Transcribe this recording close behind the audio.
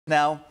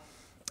now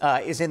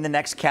is in the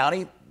next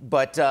county,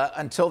 but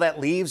until that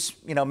leaves,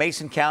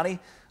 Mason County,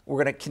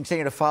 we're going to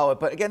continue to follow it.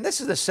 But again,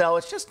 this is the cell.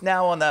 It's just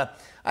now on the,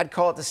 I'd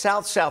call it the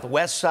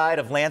south-southwest side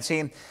of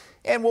Lansing.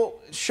 And we'll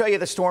show you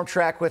the storm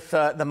track with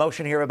the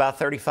motion here about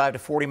 35 to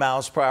 40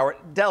 miles per hour.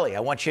 Delhi,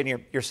 I want you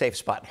in your safe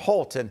spot.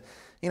 Holt and,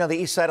 the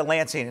east side of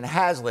Lansing and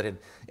Hazlitt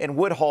and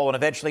Woodhull and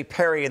eventually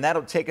Perry. And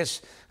that'll take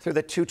us through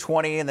the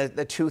 2:20 and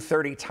the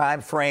 2:30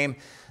 time frame.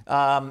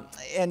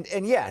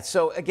 And yeah,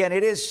 so again,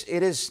 it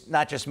is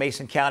not just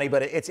Mason County,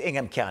 but it's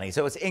Ingham County.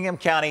 So it's Ingham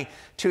County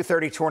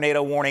 2:30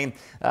 tornado warning.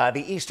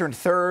 The eastern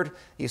third,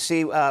 you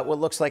see what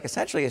looks like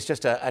essentially is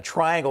just a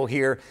triangle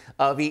here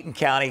of Eaton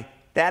County.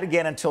 That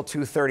again until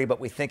 2:30, but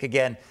we think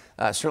again,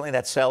 certainly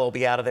that cell will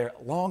be out of there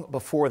long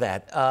before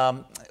that.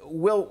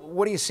 Will,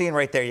 what are you seeing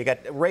right there? You got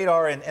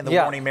radar and the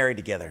warning married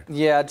together.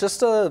 Yeah,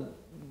 just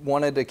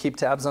wanted to keep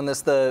tabs on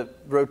this. The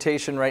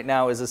rotation right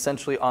now is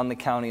essentially on the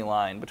county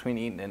line between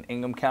Eaton and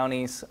Ingham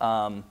counties.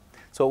 So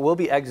it will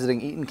be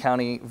exiting Eaton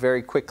County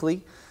very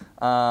quickly,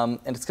 and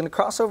it's going to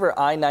cross over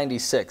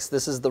I-96.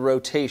 This is the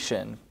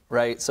rotation,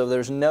 right? So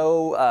there's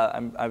no,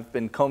 I've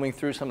been combing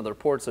through some of the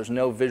reports, there's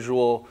no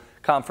visual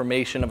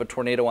confirmation of a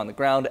tornado on the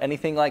ground,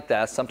 anything like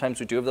that. Sometimes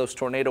we do have those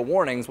tornado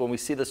warnings when we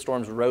see the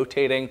storms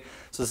rotating.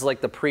 So this is like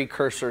the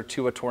precursor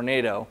to a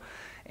tornado.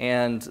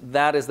 And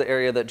that is the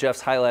area that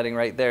Jeff's highlighting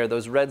right there,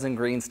 those reds and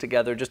greens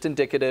together, just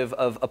indicative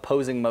of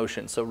opposing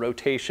motion. So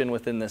rotation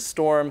within this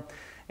storm.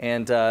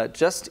 And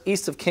just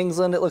east of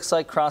Kingsland, it looks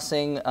like,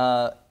 crossing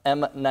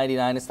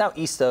M99. It's now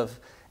east of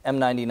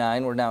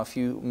M99. We're now a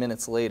few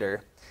minutes later.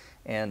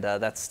 And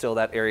that's still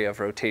that area of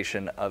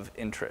rotation of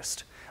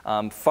interest.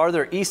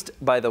 Farther east,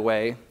 by the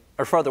way,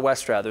 or farther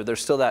west rather,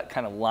 there's still that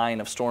kind of line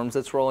of storms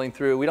that's rolling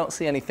through. We don't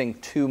see anything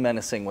too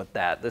menacing with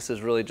that. This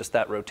is really just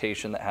that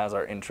rotation that has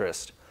our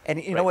interest.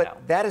 And you know what? Now,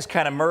 that is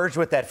kind of merged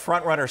with that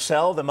front runner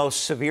cell, the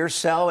most severe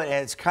cell, and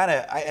it's kind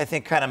of, I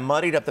think, kind of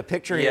muddied up the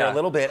picture here a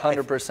little bit.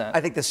 100%. I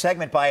think the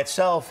segment by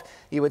itself,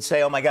 you would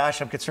say, oh my gosh,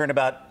 I'm concerned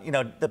about,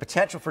 the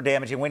potential for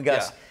damage and wind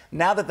gusts.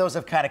 Now that those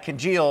have kind of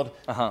congealed,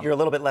 you're a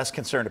little bit less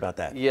concerned about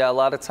that. Yeah, a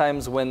lot of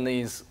times when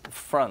these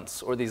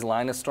fronts or these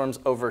line of storms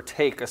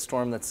overtake a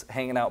storm that's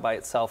hanging out by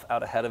itself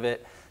out ahead of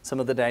it, some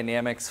of the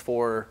dynamics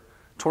for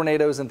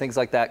tornadoes and things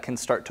like that can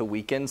start to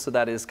weaken. So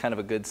that is kind of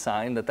a good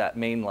sign that that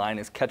main line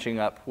is catching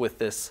up with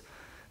this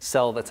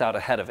cell that's out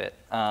ahead of it.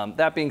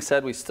 That being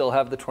said, we still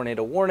have the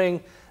tornado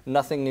warning.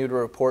 Nothing new to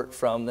report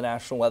from the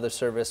National Weather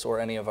Service or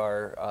any of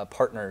our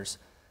partners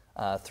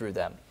through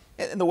them.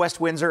 In the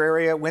West Windsor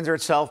area, Windsor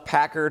itself,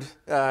 Packard,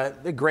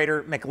 the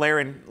greater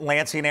McLaren,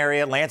 Lansing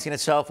area, Lansing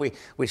itself,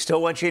 we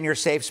still want you in your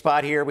safe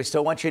spot here. We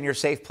still want you in your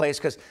safe place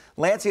because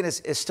Lansing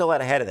is still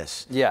out ahead of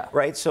this. Yeah.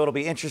 Right? So it'll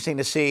be interesting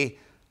to see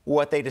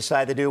what they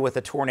decide to do with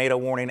the tornado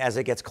warning as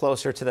it gets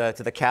closer to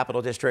the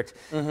capital district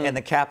and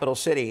the capital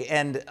city.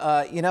 And,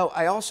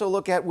 I also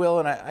look at, Will,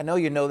 and I know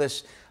you know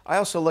this, I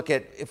also look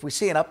at if we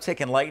see an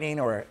uptick in lightning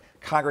or a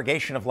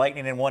congregation of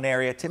lightning in one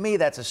area, to me,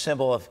 that's a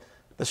symbol of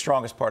the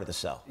strongest part of the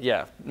cell.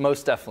 Yeah,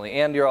 most definitely.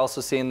 And you're also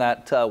seeing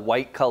that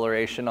white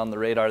coloration on the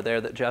radar there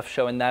that Jeff's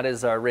showing. That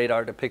is our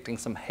radar depicting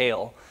some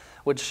hail,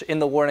 which in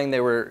the warning they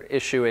were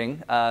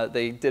issuing,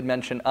 they did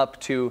mention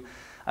up to,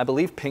 I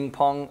believe, ping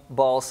pong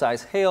ball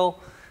size hail.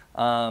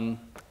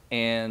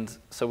 And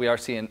so we are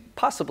seeing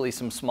possibly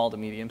some small to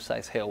medium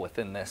sized hail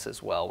within this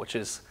as well, which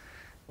is,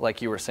 like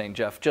you were saying,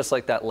 Jeff, just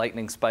like that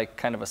lightning spike,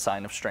 kind of a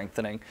sign of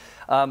strengthening.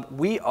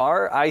 We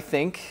are, I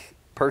think,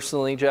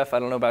 personally, Jeff, I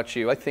don't know about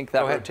you, I think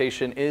that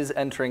rotation is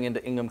entering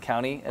into Ingham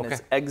County and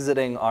it's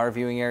exiting our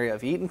viewing area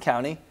of Eaton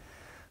County.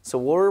 So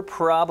we're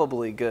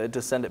probably good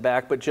to send it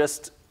back, but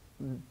just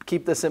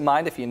keep this in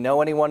mind. If you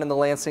know anyone in the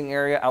Lansing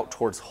area out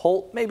towards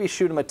Holt, maybe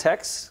shoot them a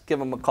text, give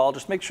them a call.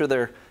 Just make sure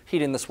they're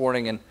heeding this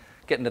warning and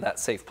getting to that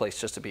safe place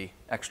just to be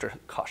extra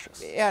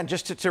cautious. Yeah, and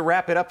just to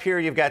wrap it up here,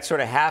 you've got sort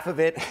of half of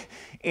it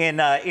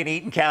in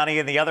Eaton County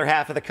and the other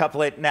half of the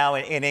couplet now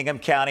in Ingham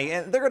County.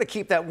 And they're going to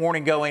keep that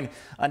warning going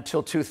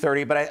until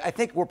 2:30. But I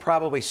think we're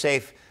probably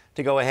safe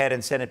to go ahead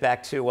and send it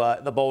back to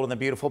the bold and the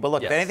beautiful. But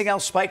look, if anything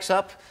else spikes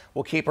up,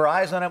 we'll keep our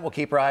eyes on it. We'll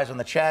keep our eyes on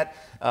the chat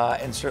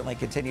and certainly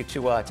continue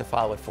to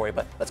follow it for you.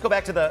 But let's go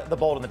back to the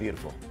bold and the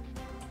beautiful.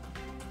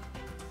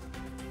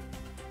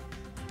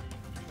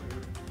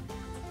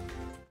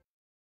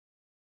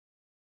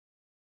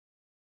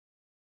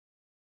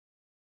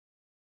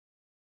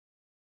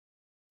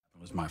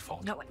 It was my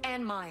fault. No,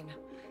 and mine.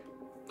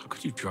 How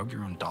could you drug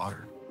your own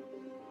daughter?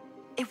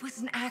 It was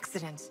an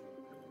accident.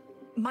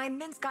 My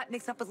mints got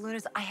mixed up with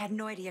Luna's. I had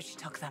no idea she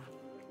took them.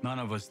 None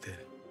of us did.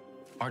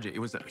 RJ, it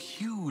was a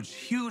huge,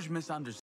 huge misunderstanding.